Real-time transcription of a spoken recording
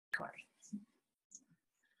Corey.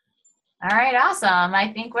 All right, awesome.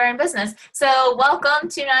 I think we're in business. So welcome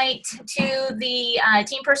tonight to the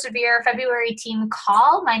Team Persevere February Team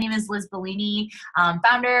Call. My name is Liz Bellini,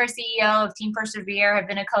 founder, CEO of Team Persevere. I've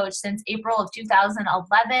been a coach since April of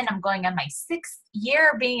 2011. I'm going on my 6th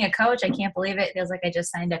year being a coach. I can't believe it. It feels like I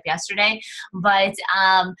just signed up yesterday. But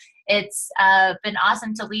it's been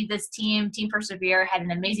awesome to lead this team. Team Persevere had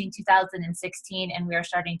an amazing 2016, and we are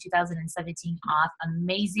starting 2017 off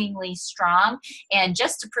amazingly strong. And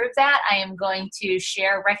just to prove that, I am going to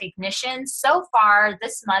share recognition so far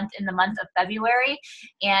this month, in the month of February.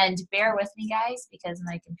 And bear with me, guys, because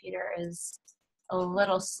my computer is a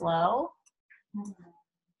little slow.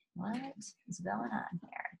 What is going on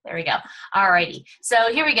here? There we go. All righty.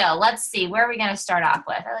 So here we go. Let's see. Where are we going to start off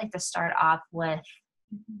with? I like to start off with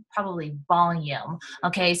probably volume.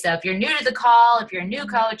 Okay, so if you're new to the call, if you're a new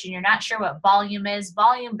coach and you're not sure what volume is,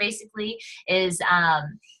 volume basically is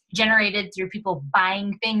generated through people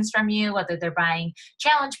buying things from you, whether they're buying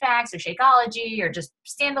challenge packs or Shakeology or just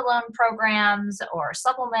standalone programs or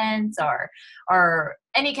supplements or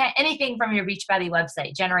anything from your Beachbody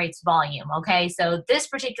website generates volume. Okay, so this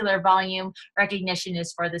particular volume recognition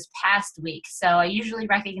is for this past week. So I usually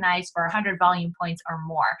recognize for 100 volume points or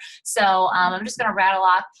more. So I'm just going to rattle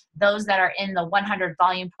off those that are in the 100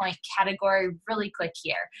 volume point category really quick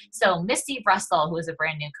here. So Misty Russell, who is a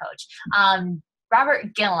brand new coach,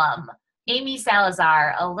 Robert Gillum, Amy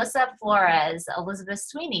Salazar, Alyssa Flores, Elizabeth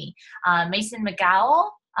Sweeney, Mason McGowell,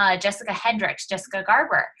 Jessica Hendricks, Jessica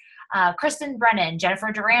Garber, Kristen Brennan, Jennifer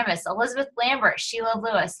Duramis, Elizabeth Lambert, Sheila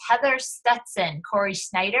Lewis, Heather Stetson, Corey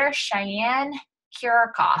Schneider, Cheyenne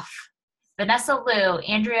Kirakoff, Vanessa Liu,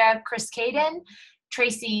 Andrea Kriskaden,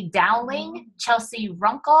 Tracy Dowling, Chelsea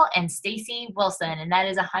Runkle, and Stacy Wilson, and that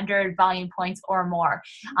is 100 volume points or more.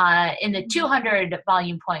 In the 200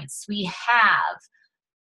 volume points, we have,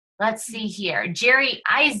 let's see here, Jerry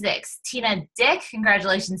Isaacs, Tina Dick.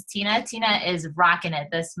 Congratulations, Tina. Tina is rocking it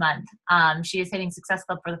this month. She is hitting Success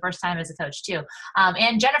Club for the first time as a coach, too.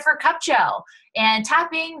 And Jennifer Cupcho. And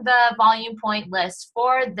topping the volume point list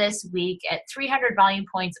for this week at 300 volume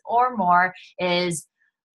points or more is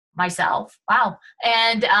myself. Wow.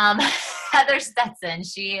 And Heather Stetson.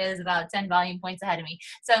 She is about 10 volume points ahead of me.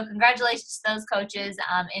 So congratulations to those coaches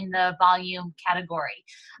in the volume category.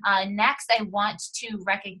 Next, I want to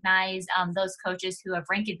recognize those coaches who have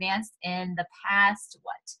rank advanced in the past,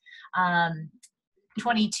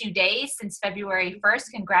 22 days since February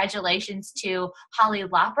 1st. Congratulations to Holly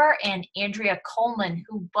Lopper and Andrea Coleman,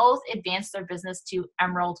 who both advanced their business to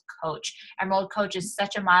Emerald Coach. Emerald Coach is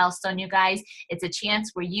such a milestone, you guys. It's a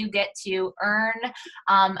chance where you get to earn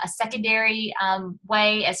a secondary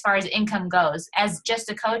way as far as income goes. As just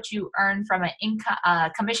a coach, you earn from an income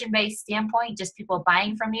commission-based standpoint, just people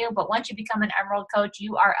buying from you. But once you become an Emerald Coach,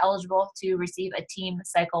 you are eligible to receive a team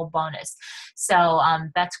cycle bonus. So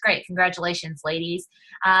that's great. Congratulations, ladies.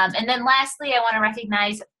 And then lastly, I want to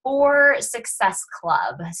recognize 4 Success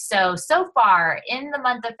Club. So far in the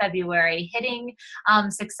month of February, hitting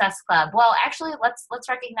Success Club. Well, actually, let's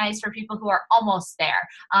recognize for people who are almost there.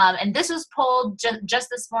 And this was pulled just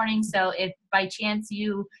this morning. So if by chance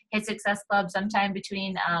you hit Success Club sometime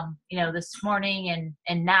between this morning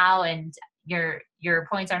and now, and your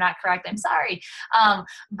points are not correct, I'm sorry.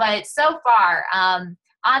 But so far,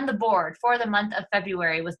 on the board for the month of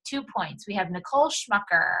February with 2 points, we have Nicole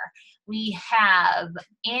Schmucker, we have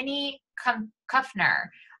Annie Kuffner,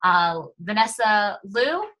 Vanessa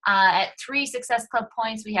Liu. At 3 Success Club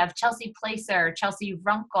points, we have Chelsea Placer, Chelsea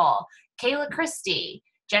Runkle, Kayla Christie,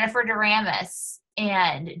 Jennifer Duramis,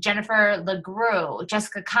 and Jennifer LeGroux,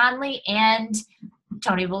 Jessica Conley, and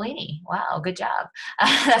Tony Bellini. Wow, good job.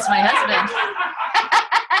 That's my husband.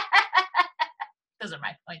 Those are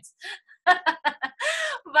my points.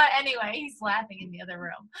 But anyway, he's laughing in the other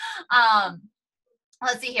room.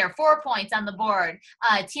 Let's see here, 4 points on the board.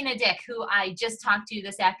 Tina Dick, who I just talked to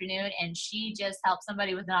this afternoon, and she just helped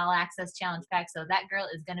somebody with an all-access challenge pack. So that girl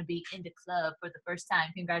is going to be in the club for the first time.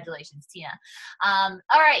 Congratulations, Tina. All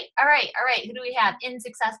right. Who do we have in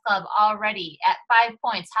Success Club already? At 5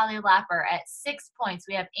 points, Holly Lapper. At 6 points,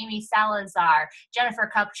 we have Amy Salazar,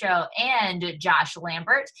 Jennifer Cupcho, and Josh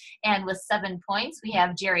Lambert. And with 7 points, we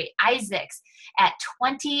have Jerry Isaacs. At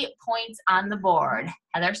 20 points on the board,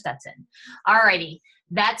 Heather Stetson. All righty.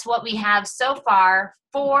 That's what we have so far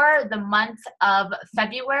for the month of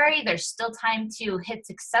February. There's still time to hit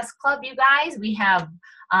Success Club, you guys. We have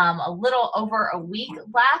a little over a week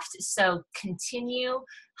left, so continue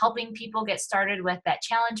helping people get started with that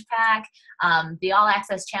challenge pack. The All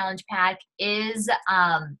Access Challenge Pack is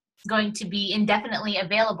going to be indefinitely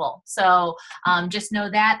available. So just know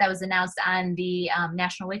that was announced on the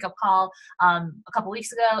National Wake Up Call a couple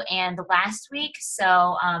weeks ago and the last week.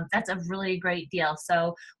 So that's a really great deal.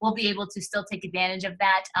 So we'll be able to still take advantage of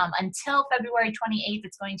that. Until February 28th,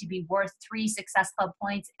 it's going to be worth 3 Success Club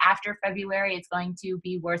points. After February, it's going to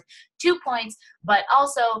be worth 2 points. But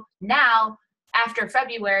also now, after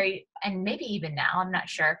February, and maybe even now, I'm not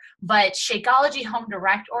sure, but Shakeology Home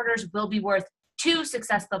Direct orders will be worth 2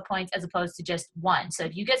 Success Club points as opposed to just 1. So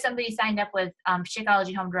if you get somebody signed up with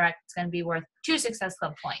Shakeology Home Direct, it's going to be worth 2 Success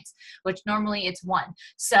Club points, which normally it's 1.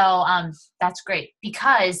 So that's great,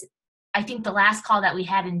 because I think the last call that we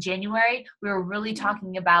had in January, we were really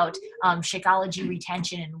talking about Shakeology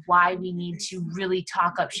retention and why we need to really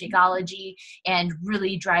talk up Shakeology and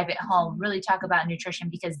really drive it home, really talk about nutrition,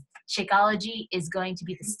 because Shakeology is going to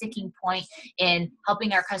be the sticking point in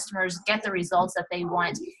helping our customers get the results that they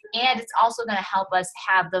want. And it's also going to help us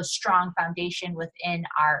have those strong foundation within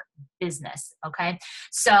our business. Okay.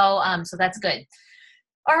 So that's good.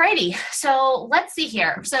 Alrighty, so let's see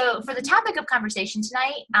here. So for the topic of conversation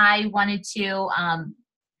tonight, I wanted to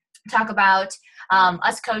talk about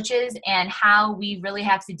us coaches and how we really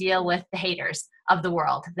have to deal with the haters of the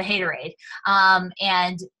world, the haterade.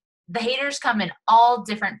 And the haters come in all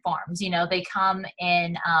different forms. You know, they come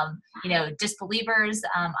in, disbelievers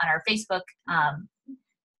on our Facebook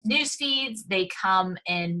news feeds. They come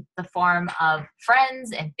in the form of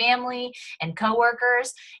friends and family and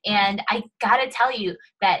coworkers. And I gotta tell you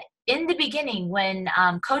that in the beginning, when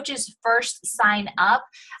coaches first sign up,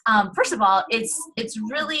 first of all, it's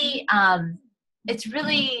really a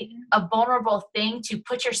vulnerable thing to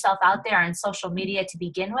put yourself out there on social media to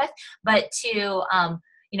begin with, but to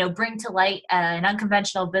bring to light an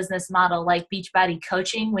unconventional business model like Beachbody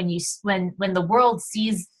coaching, when the world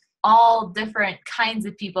sees all different kinds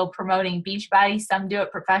of people promoting Beachbody. Some do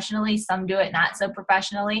it professionally, some do it not so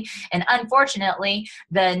professionally. And unfortunately,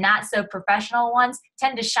 the not so professional ones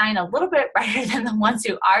tend to shine a little bit brighter than the ones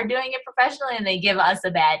who are doing it professionally, and they give us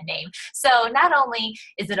a bad name. So not only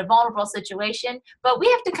is it a vulnerable situation, but we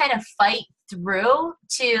have to kind of fight through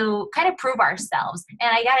to kind of prove ourselves.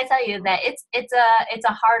 And I got to tell you that it's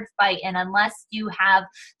a hard fight. And unless you have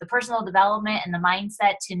the personal development and the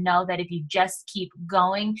mindset to know that if you just keep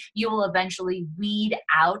going, you will eventually weed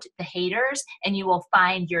out the haters, and you will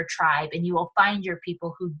find your tribe, and you will find your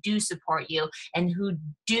people who do support you and who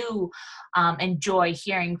do enjoy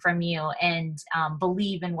hearing from you and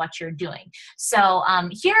believe in what you're doing. So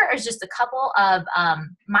here is just a couple of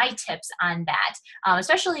my tips on that,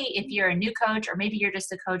 especially if you're a new coach, or maybe you're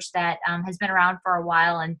just a coach that has been around for a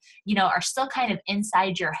while and are still kind of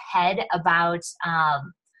inside your head about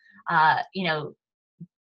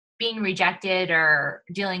being rejected, or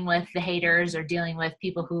dealing with the haters, or dealing with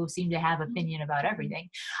people who seem to have opinion about everything.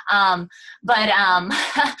 But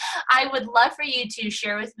I would love for you to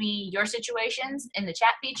share with me your situations in the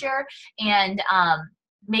chat feature, and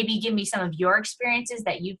maybe give me some of your experiences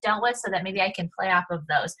that you've dealt with, so that maybe I can play off of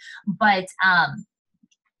those. But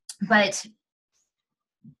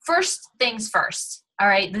first things first. All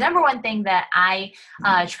right. The number one thing that I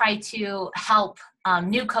try to help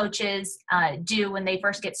new coaches do when they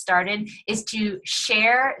first get started is to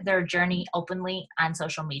share their journey openly on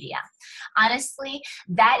social media. Honestly,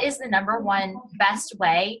 that is the number one best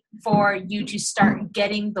way for you to start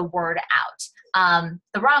getting the word out.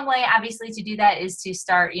 The wrong way, obviously, to do that is to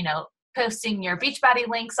start, posting your Beachbody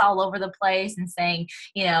links all over the place and saying,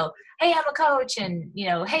 hey, I'm a coach, and,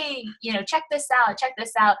 hey, check this out.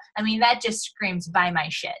 I mean, that just screams buy my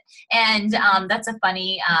shit. And that's a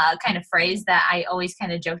funny kind of phrase that I always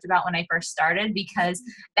kind of joked about when I first started, because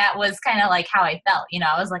that was kind of like how I felt.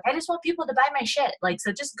 I was like, I just want people to buy my shit. Like,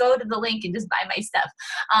 so just go to the link and just buy my stuff.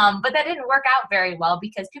 But that didn't work out very well,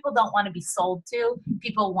 because people don't want to be sold to.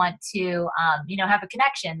 People want to, have a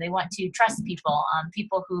connection. They want to trust people,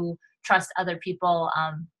 people who trust other people,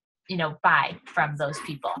 buy from those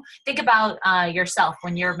people. Think about yourself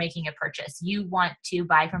when you're making a purchase. You want to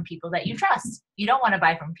buy from people that you trust. You don't want to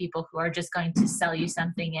buy from people who are just going to sell you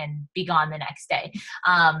something and be gone the next day.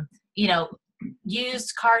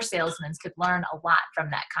 Used car salesmen could learn a lot from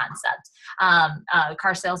that concept.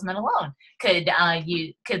 Car salesmen alone could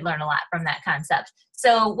learn a lot from that concept.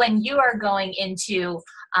 So when you are going into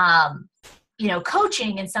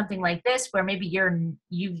coaching and something like this, where maybe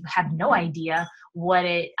you have no idea what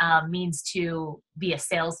it means to be a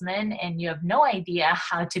salesman, and you have no idea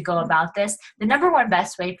how to go about this, the number one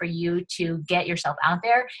best way for you to get yourself out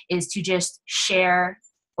there is to just share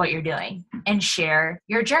what you're doing and share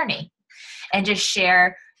your journey, and just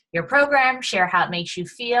share your program, share how it makes you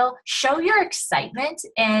feel, show your excitement,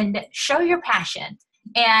 and show your passion.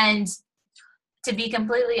 And to be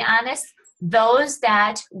completely honest, those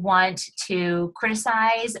that want to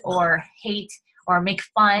criticize or hate or make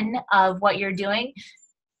fun of what you're doing,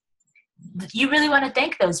 you really want to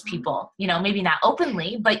thank those people, maybe not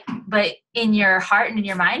openly, but in your heart and in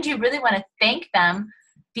your mind, you really want to thank them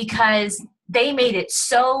because they made it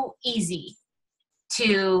so easy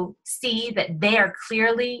to see that they are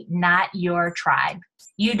clearly not your tribe.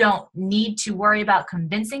 You don't need to worry about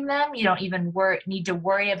convincing them. You don't even need to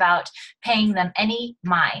worry about paying them any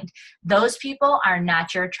mind. Those people are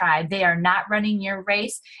not your tribe. They are not running your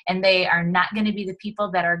race, and they are not going to be the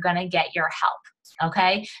people that are going to get your help.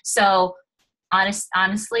 Okay? So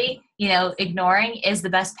honestly, ignoring is the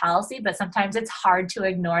best policy, but sometimes it's hard to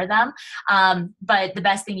ignore them. But the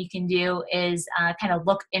best thing you can do is kind of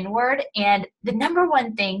look inward. And the number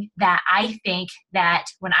one thing that I think that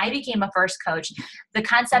when I became a first coach, the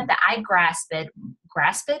concept that I grasped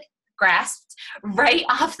right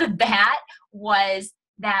off the bat was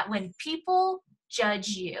that when people judge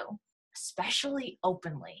you, especially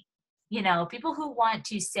openly, people who want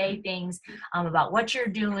to say things about what you're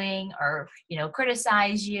doing or,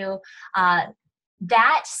 criticize you,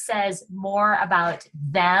 that says more about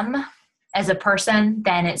them as a person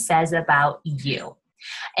than it says about you.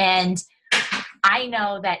 And I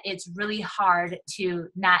know that it's really hard to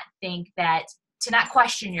not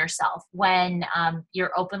question yourself when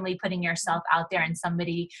you're openly putting yourself out there and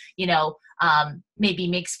somebody, maybe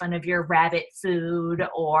makes fun of your rabbit food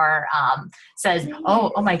or says,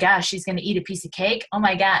 oh my gosh, she's going to eat a piece of cake. Oh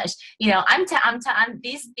my gosh.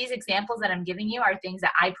 These examples that I'm giving you are things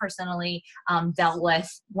that I personally dealt with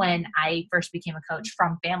when I first became a coach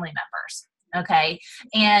from family members. Okay.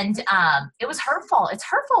 And it was hurtful. It's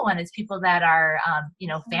hurtful when it's people that are,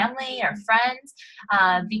 family or friends,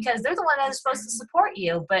 because they're the one that is supposed to support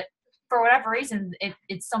you. But for whatever reason,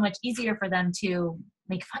 it's so much easier for them to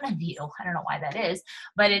make fun of you. I don't know why that is,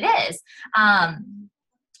 but it is.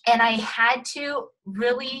 And I had to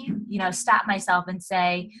really, stop myself and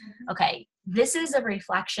say, okay, this is a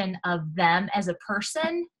reflection of them as a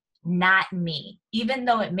person, not me. Even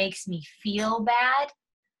though it makes me feel bad,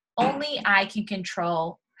 only I can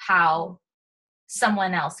control how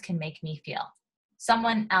someone else can make me feel.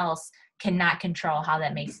 Someone else cannot control how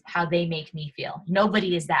they make me feel.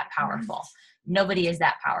 Nobody is that powerful. Nobody is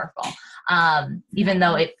that powerful. Even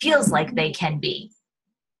though it feels like they can be.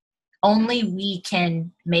 Only we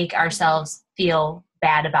can make ourselves feel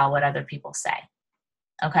bad about what other people say.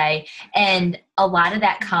 Okay. And a lot of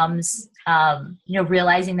that comes,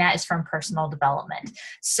 realizing that is from personal development.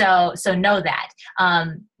 So know that.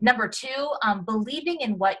 Number two, believing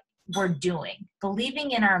in what we're doing,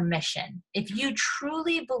 believing in our mission. If you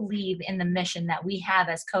truly believe in the mission that we have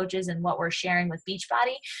as coaches and what we're sharing with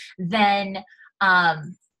Beachbody, then,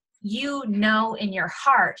 in your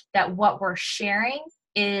heart that what we're sharing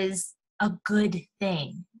is a good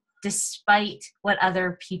thing, despite what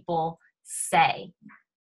other people say.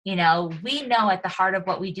 We know at the heart of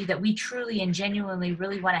what we do that we truly and genuinely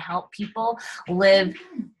really want to help people live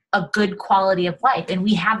a good quality of life. And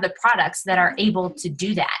we have the products that are able to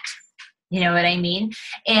do that. You know what I mean?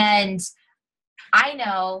 And I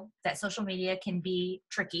know that social media can be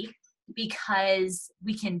tricky because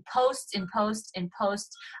we can post and post and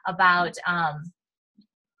post about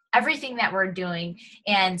everything that we're doing.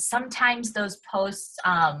 And sometimes those posts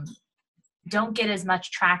don't get as much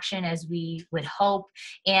traction as we would hope.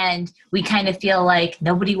 And we kind of feel like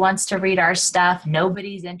nobody wants to read our stuff.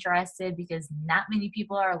 Nobody's interested because not many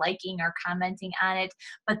people are liking or commenting on it.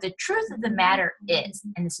 But the truth of the matter is,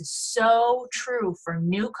 and this is so true for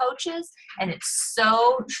new coaches, and it's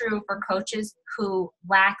so true for coaches who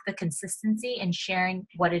lack the consistency in sharing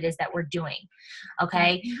what it is that we're doing.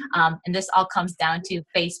 Okay. And this all comes down to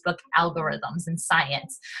Facebook algorithms and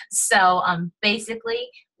science. So basically,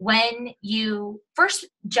 when you first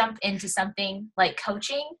jump into something like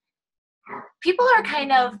coaching, people are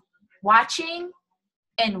kind of watching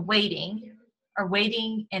and waiting, or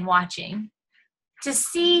waiting and watching to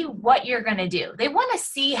see what you're going to do. They want to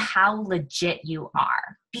see how legit you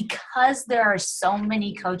are because there are so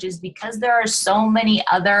many coaches, because there are so many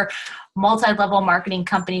other multi-level marketing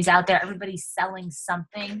companies out there. Everybody's selling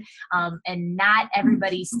something, and not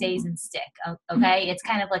everybody stays in stick. Okay. It's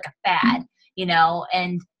kind of like a fad,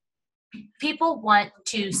 and people want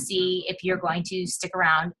to see if you're going to stick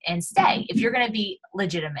around and stay, if you're going to be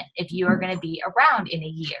legitimate, if you are going to be around in a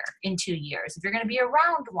year, in 2 years, if you're going to be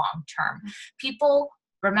around long term. People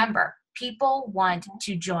want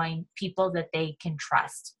to join people that they can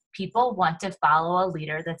trust. People want to follow a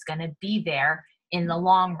leader that's going to be there in the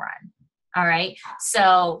long run. All right.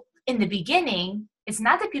 So in the beginning, It's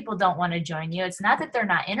not that people don't want to join you. It's not that they're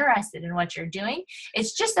not interested in what you're doing.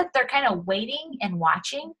 It's just that they're kind of waiting and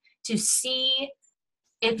watching to see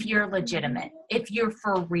if you're legitimate, if you're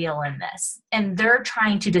for real in this. And they're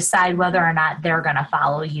trying to decide whether or not they're going to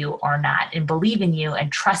follow you or not, and believe in you and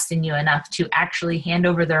trust in you enough to actually hand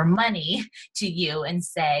over their money to you and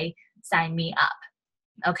say, sign me up.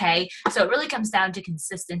 Okay. So it really comes down to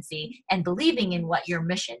consistency and believing in what your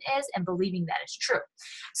mission is and believing that it's true.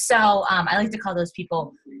 So I like to call those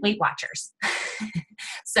people Weight Watchers.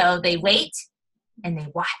 So they wait and they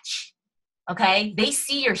watch. Okay. They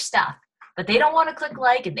see your stuff, but they don't want to click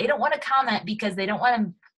like, and they don't want to comment because they don't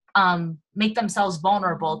want to make themselves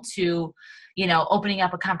vulnerable to, opening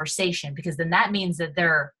up a conversation, because then that means that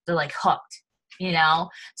they're like hooked.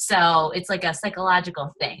 So it's like a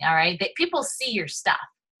psychological thing. All right. People see your stuff.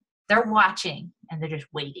 They're watching and they're just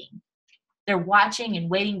waiting. They're watching and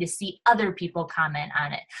waiting to see other people comment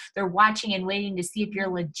on it. They're watching and waiting to see if you're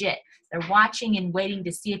legit. They're watching and waiting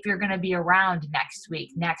to see if you're going to be around next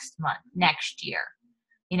week, next month, next year.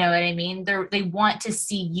 You know what I mean? They want to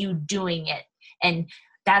see you doing it. And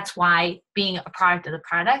that's why being a product of the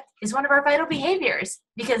product is one of our vital behaviors,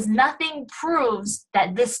 because nothing proves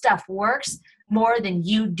that this stuff works more than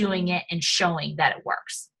you doing it and showing that it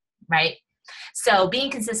works, right? So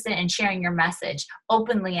being consistent and sharing your message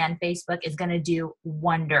openly on Facebook is going to do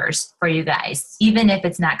wonders for you guys, even if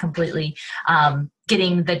it's not completely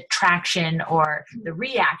getting the traction or the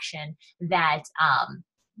reaction that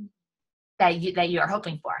you are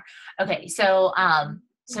hoping for. Okay, so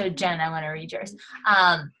Jen, I want to read yours.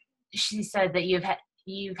 She said that you've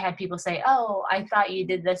had people say, "Oh, I thought you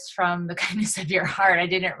did this from the kindness of your heart. I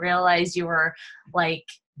didn't realize you were like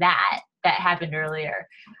that." That happened earlier,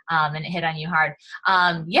 and it hit on you hard.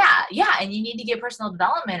 Yeah, and you need to get personal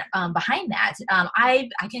development behind that. I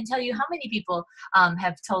can tell you how many people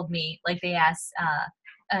have told me, like they ask,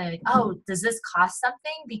 "Oh, does this cost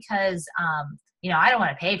something?" Because I don't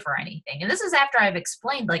want to pay for anything. And this is after I've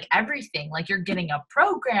explained like everything, like you're getting a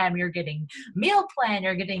program, you're getting meal plan,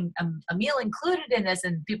 you're getting a meal included in this.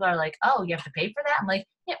 And people are like, "Oh, you have to pay for that?" I'm like,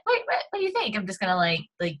 "Yeah, wait, what do you think? I'm just going to like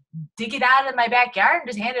dig it out of my backyard and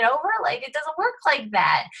just hand it over?" Like, it doesn't work like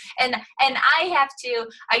that. And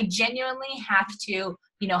I genuinely have to,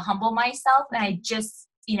 humble myself. And I just,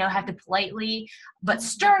 have to politely but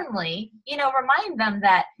sternly, remind them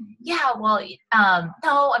that, yeah, well,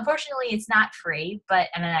 no, unfortunately it's not free.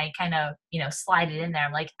 And then I kind of, slide it in there.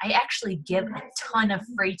 I'm like, I actually give a ton of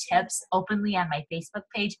free tips openly on my Facebook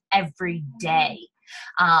page every day.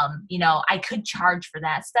 I could charge for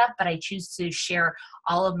that stuff, but I choose to share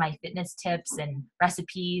all of my fitness tips and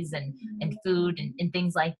recipes and food and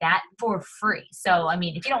things like that for free. So, I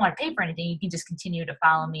mean, if you don't want to pay for anything, you can just continue to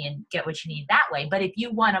follow me and get what you need that way. But if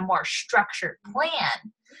you want a more structured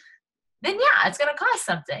plan, then yeah, it's going to cost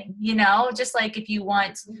something, just like if you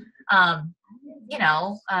want,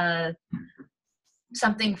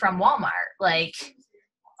 something from Walmart, like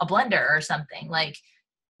a blender or something, like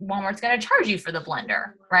Walmart's going to charge you for the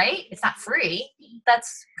blender, right? It's not free.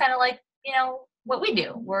 That's kind of like, what we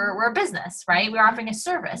do. We're a business, right? We're offering a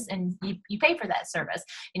service and you pay for that service.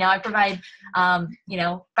 I provide,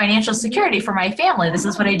 financial security for my family. This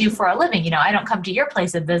is what I do for a living. I don't come to your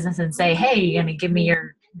place of business and say, "Hey, you're going to give me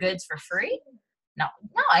your goods for free?" No,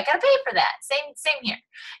 I got to pay for that. Same here,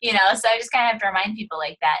 so I just kind of have to remind people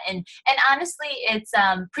like that. And honestly, it's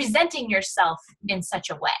presenting yourself in such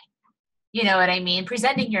a way. You know what I mean?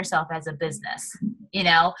 Presenting yourself as a business,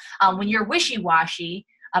 when you're wishy-washy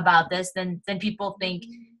about this, then people think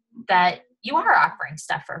that you are offering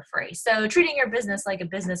stuff for free. So treating your business like a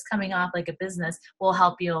business, coming off like a business will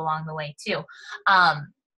help you along the way too.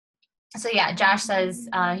 So yeah, Josh says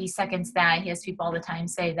he seconds that. He has people all the time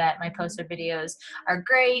say that my posts or videos are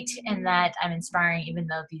great and that I'm inspiring, even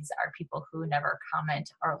though these are people who never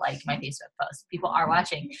comment or like my Facebook posts. People are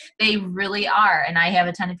watching. They really are. And I have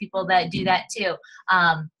a ton of people that do that too.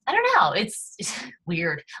 I don't know. It's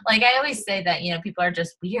weird. Like I always say that, people are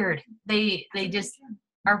just weird. They just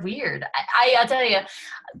are weird. I'll tell you,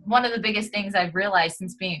 one of the biggest things I've realized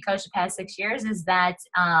since being a coach the past 6 years is that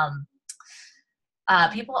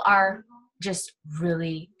people are just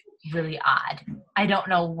really, really odd. I don't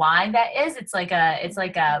know why that is. It's like a,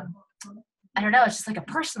 I don't know. It's just like a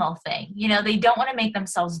personal thing. They don't want to make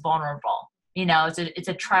themselves vulnerable. It's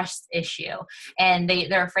a trust issue, and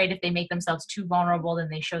they're afraid if they make themselves too vulnerable, then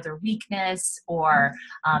they show their weakness, or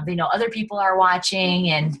they know other people are watching,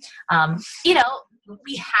 and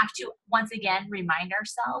we have to once again remind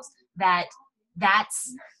ourselves that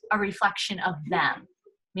that's a reflection of them.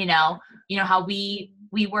 How we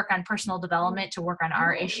work on personal development to work on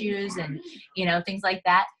our issues and, things like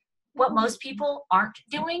that. what most people aren't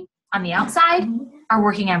doing on the outside are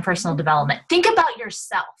working on personal development. Think about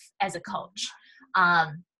yourself as a coach.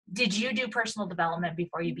 Did you do personal development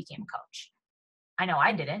before you became a coach? I know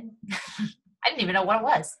I didn't. I didn't even know what it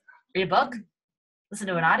was. Read a book? Listen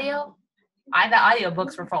to an audio? I thought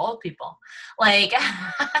audiobooks were for old people. Like,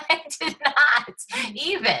 I did not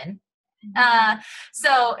even.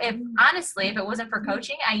 So if it wasn't for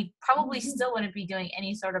coaching, I probably still wouldn't be doing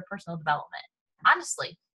any sort of personal development,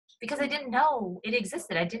 honestly, because I didn't know it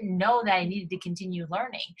existed. I didn't know that I needed to continue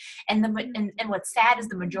learning. And what's sad is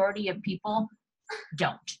the majority of people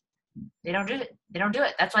don't. They don't do it. They don't do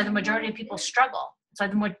it. That's why the majority of people struggle. That's why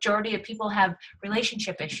the majority of people have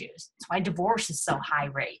relationship issues. That's why divorce is so high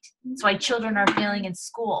rate. That's why children are failing in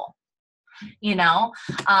school, you know?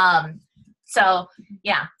 So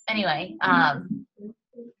yeah, anyway,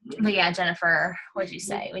 but yeah, Jennifer, what'd you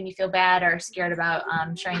say? When you feel bad or scared about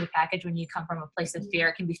sharing the package when you come from a place of fear,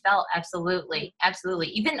 it can be felt. Absolutely. Absolutely.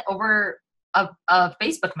 Even over a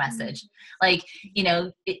Facebook message, like, you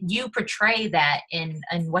know, you portray that in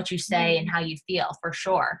what you say and how you feel, for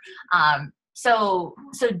sure. So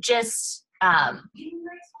just,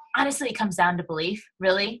 honestly, it comes down to belief.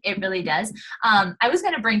 Really. It really does. I was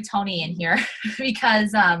going to bring Tony in here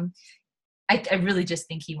because, I really just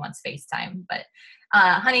think he wants FaceTime, but,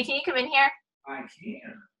 honey, can you come in here? I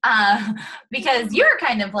can. Because you're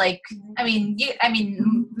kind of like,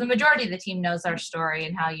 the majority of the team knows our story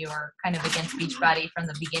and how you were kind of against Beachbody from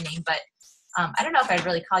the beginning, but, I don't know if I'd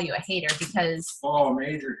really call you a hater because. Oh,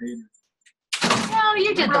 major hater. No,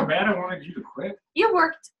 you did. How bad I wanted you to quit? You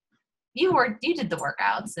did the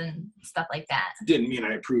workouts and stuff like that. Didn't mean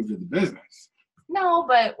I approved of the business. No,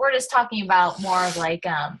 but we're just talking about more of like,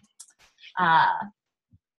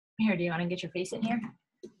 here, do you want to get your face in here?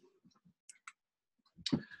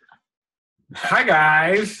 Hi,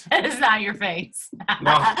 guys. It's not your face.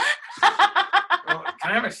 No. Well,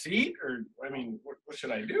 can I have a seat? Or, what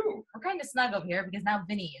should I do? We're kind of snug over here because now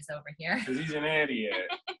Vinny is over here. Because he's an idiot.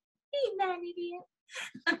 He's not an idiot.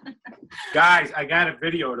 Guys, I got a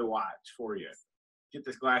video to watch for you. Get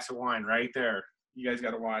this glass of wine right there. You guys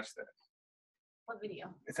got to watch that. What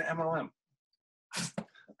video? It's an MLM.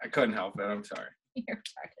 I couldn't help it. I'm sorry. You're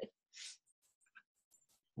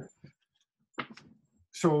retarded.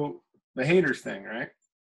 So, the haters thing, right?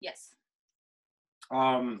 Yes.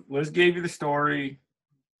 Liz gave you the story.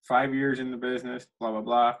 5 years in the business, blah, blah,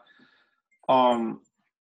 blah.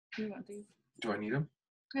 Do you want these? Do I need them?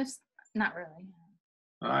 It's not really.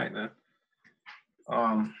 All right, then.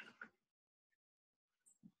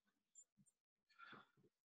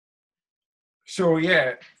 So,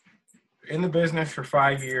 yeah, in the business for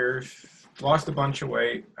 5 years, lost a bunch of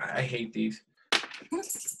weight. I hate these.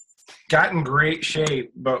 Got in great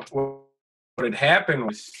shape, but what had happened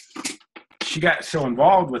was she got so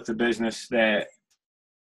involved with the business that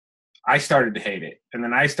I started to hate it. And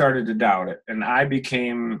then I started to doubt it. And I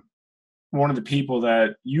became one of the people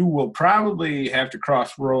that you will probably have to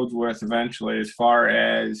cross roads with eventually as far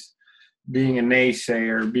as being a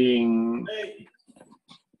naysayer, being... Hey,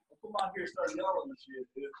 come out here and start yelling and shit,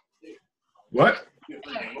 dude. What?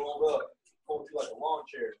 Rolled up, hold you like a lawn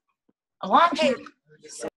chair. A lawn chair.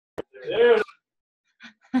 There.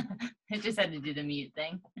 It just had to do the mute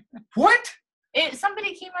thing. What?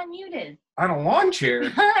 Somebody came unmuted. On a lawn chair?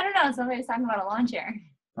 I don't know. Somebody was talking about a lawn chair.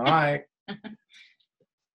 All right.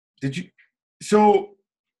 Did you? So,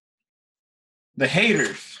 the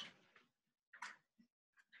haters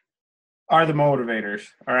are the motivators,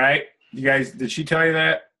 all right? You guys, did she tell you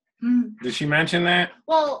that? Mm-hmm. Did she mention that?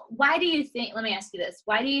 Well, why do you think, let me ask you this.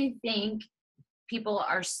 Why do you think people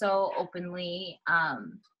are so openly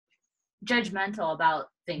judgmental about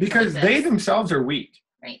things Because like they this? themselves are weak.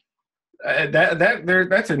 Right.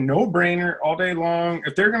 That's a no-brainer all day long.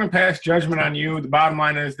 If they're going to pass judgment on you, the bottom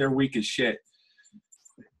line is they're weak as shit.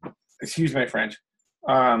 Excuse my French.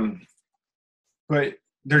 But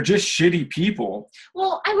they're just shitty people.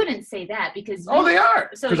 Well, I wouldn't say that because... They are.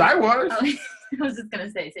 Because I was. Oh, I was just going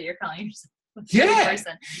to say, so you're calling yourself a shitty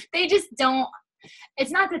person. They just don't...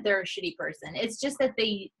 It's not that they're a shitty person. It's just that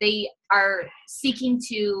they are seeking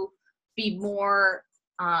to be more...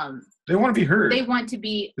 they want to be heard. They want to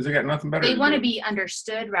be... Because they got nothing better They to want do. to be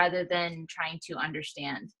understood rather than trying to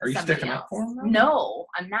understand Are you somebody sticking else. up for them? Though? No,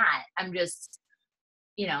 I'm not. I'm just,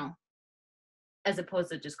 as opposed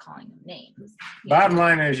to just calling them names. Bottom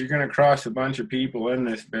line is you're going to cross a bunch of people in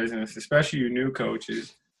this business, especially you new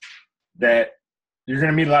coaches, that you're going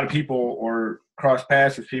to meet a lot of people or cross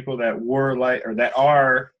paths with people that were like, or that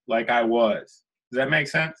are like I was. Does that make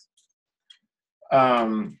sense?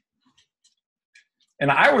 And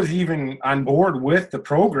I was even on board with the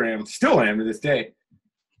program, still am to this day.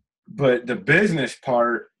 But the business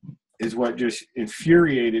part is what just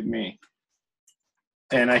infuriated me.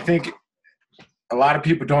 And I think a lot of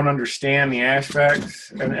people don't understand the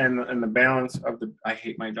aspects and the balance of I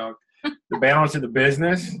hate my dog, the balance of the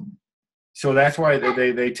business. So that's why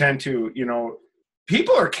they tend to,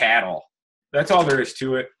 people are cattle. That's all there is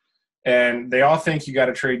to it. And they all think you got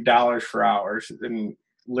to trade dollars for hours. And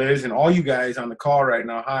Liz and all you guys on the call right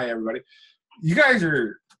now, hi, everybody. You guys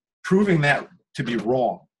are proving that to be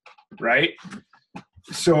wrong, right?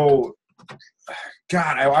 So,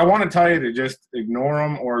 God, I want to tell you to just ignore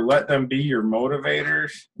them or let them be your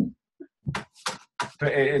motivators.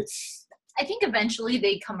 But I think eventually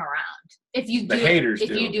they come around. If you do haters if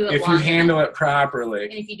do. You do it if long you handle enough. it properly.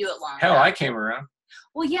 And if you do it long Hell, enough. I came around.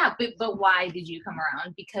 Well, yeah, but why did you come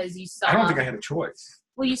around? Because you saw. I don't think I had a choice.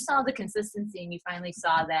 Well, you saw the consistency, and you finally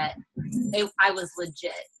saw that I was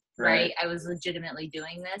legit, right? I was legitimately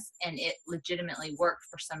doing this, and it legitimately worked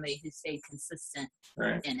for somebody who stayed consistent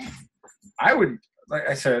in it. I would, like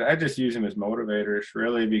I said, I just use them as motivators,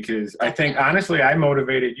 really, because I think, honestly, I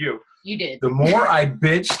motivated you. You did. The more I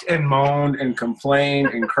bitched and moaned and complained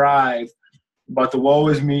and cried about the woe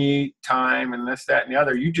is me time and this, that, and the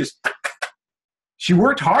other, she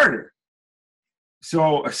worked harder.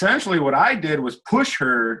 So essentially what I did was push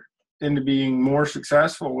her into being more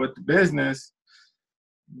successful with the business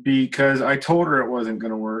because I told her it wasn't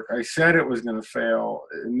going to work. I said it was going to fail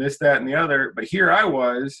and this, that, and the other. But here I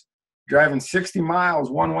was driving 60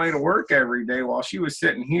 miles one way to work every day while she was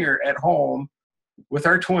sitting here at home with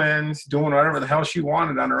our twins doing whatever the hell she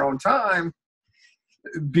wanted on her own time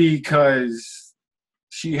because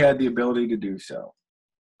she had the ability to do so.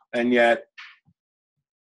 And yet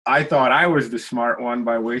I thought I was the smart one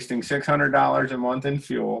by wasting $600 a month in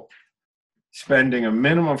fuel, spending a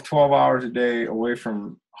minimum of 12 hours a day away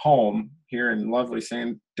from home here in lovely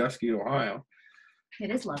Sandusky, Ohio. It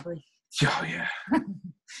is lovely. Oh, yeah.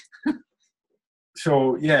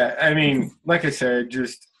 So, yeah, I mean, like I said,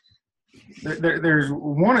 just there's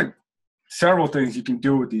several things you can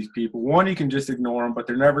do with these people. One, you can just ignore them, but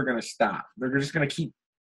they're never going to stop. They're just going to keep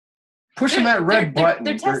pushing that red button.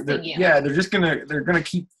 They're testing you. Yeah, they're gonna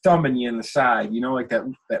keep thumbing you in the side, like that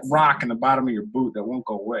rock in the bottom of your boot that won't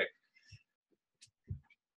go away.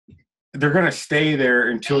 They're gonna stay there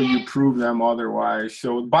until you prove them otherwise.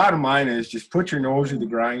 So the bottom line is just put your nose to the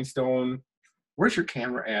grindstone. Where's your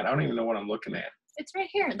camera at? I don't even know what I'm looking at. It's right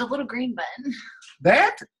here, the little green button.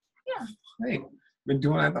 That? Yeah. Hey, been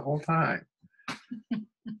doing that the whole time.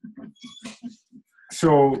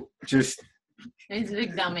 So just He's a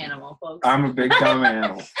big dumb animal, folks. I'm a big dumb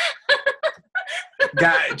animal.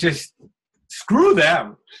 God, just screw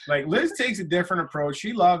them. Like Liz takes a different approach.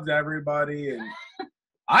 She loves everybody, and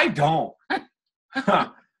I don't.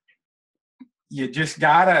 You just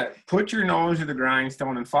gotta put your nose to the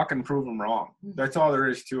grindstone and fucking prove them wrong. That's all there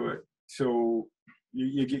is to it. So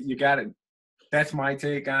you gotta. That's my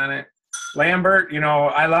take on it. Lambert,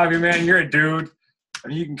 I love you, man. You're a dude.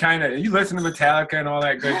 And you can you listen to Metallica and all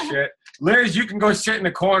that good shit. Liz, you can go sit in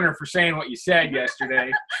the corner for saying what you said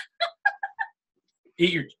yesterday.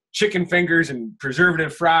 Eat your chicken fingers and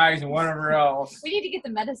preservative fries and whatever else. We need to get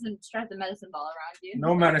strap the medicine ball around you.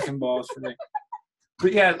 No medicine balls for me.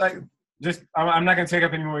 But yeah, I'm not going to take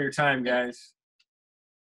up any more of your time, guys.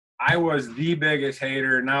 I was the biggest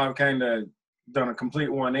hater. Now I've kind of done a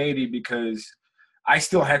complete 180 because I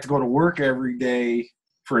still had to go to work every day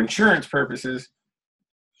for insurance purposes.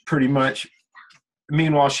 Pretty much.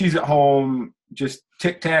 Meanwhile, she's at home just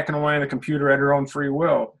tic-tacking away on the computer at her own free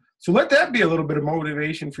will. So let that be a little bit of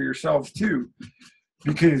motivation for yourselves too.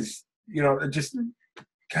 Because, God,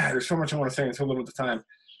 there's so much I want to say in so little time.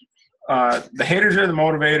 The haters are the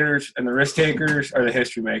motivators and the risk takers are the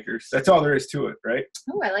history makers. That's all there is to it, right?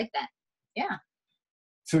 Oh, I like that. Yeah.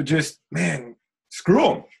 So just, man, screw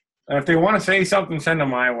them. And if they want to say something, send them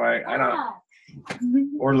my way. I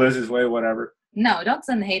don't, or Liz's way, whatever. No, don't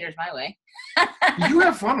send the haters my way. You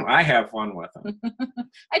have fun. I have fun with them.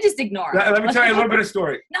 I just ignore them. Let me tell you a little bit of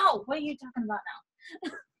story. No, what are you talking about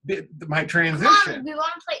now? My transition. Mom, we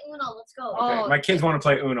want to play Uno. Let's go. Okay. My kids want to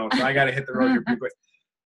play Uno, so I got to hit the road here pretty quick.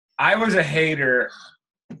 I was a hater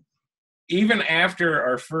even after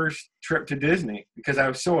our first trip to Disney because I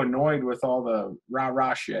was so annoyed with all the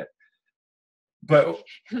rah-rah shit. But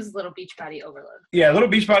it was a little beach body overload. Yeah, a little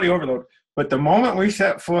beach body overload. But the moment we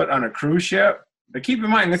set foot on a cruise ship, but keep in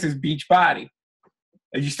mind this is beach body.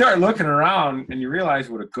 And you start looking around and you realize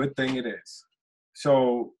what a good thing it is.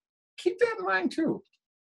 So keep that in mind too.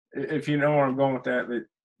 If you know where I'm going with that. The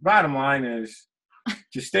bottom line is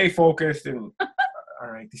just stay focused and all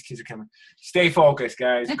right, these kids are coming. Stay focused,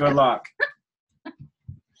 guys. Good luck.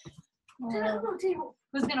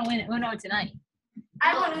 Who's gonna win Uno tonight?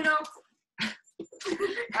 I want to know.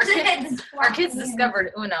 Our kids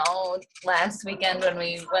discovered Uno last weekend when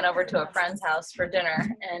we went over to a friend's house for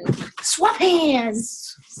dinner and Swap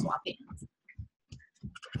hands. swap hands.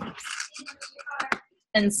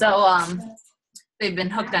 And so they've been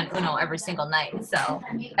hooked on Uno every single night. So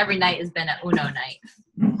every night has been an Uno night.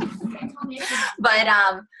 But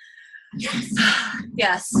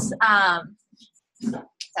yes,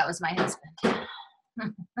 that was my husband.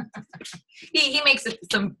 He makes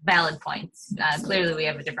some valid points. Clearly, we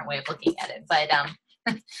have a different way of looking at it, but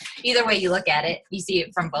either way you look at it, you see it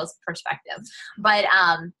from both perspectives. But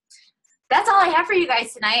that's all I have for you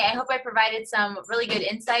guys tonight. I hope I provided some really good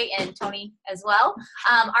insight, and Tony as well.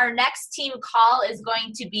 Our next team call is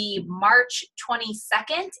going to be March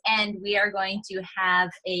 22nd, and we are going to have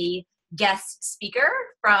a guest speaker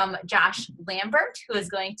from Josh Lambert, who is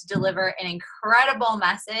going to deliver an incredible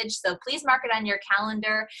message. So please mark it on your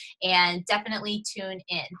calendar and definitely tune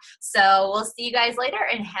in. So we'll see you guys later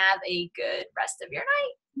and have a good rest of your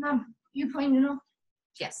night. Mom, you playing Uno?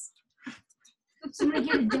 Yes. Somebody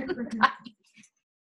get a deck for her.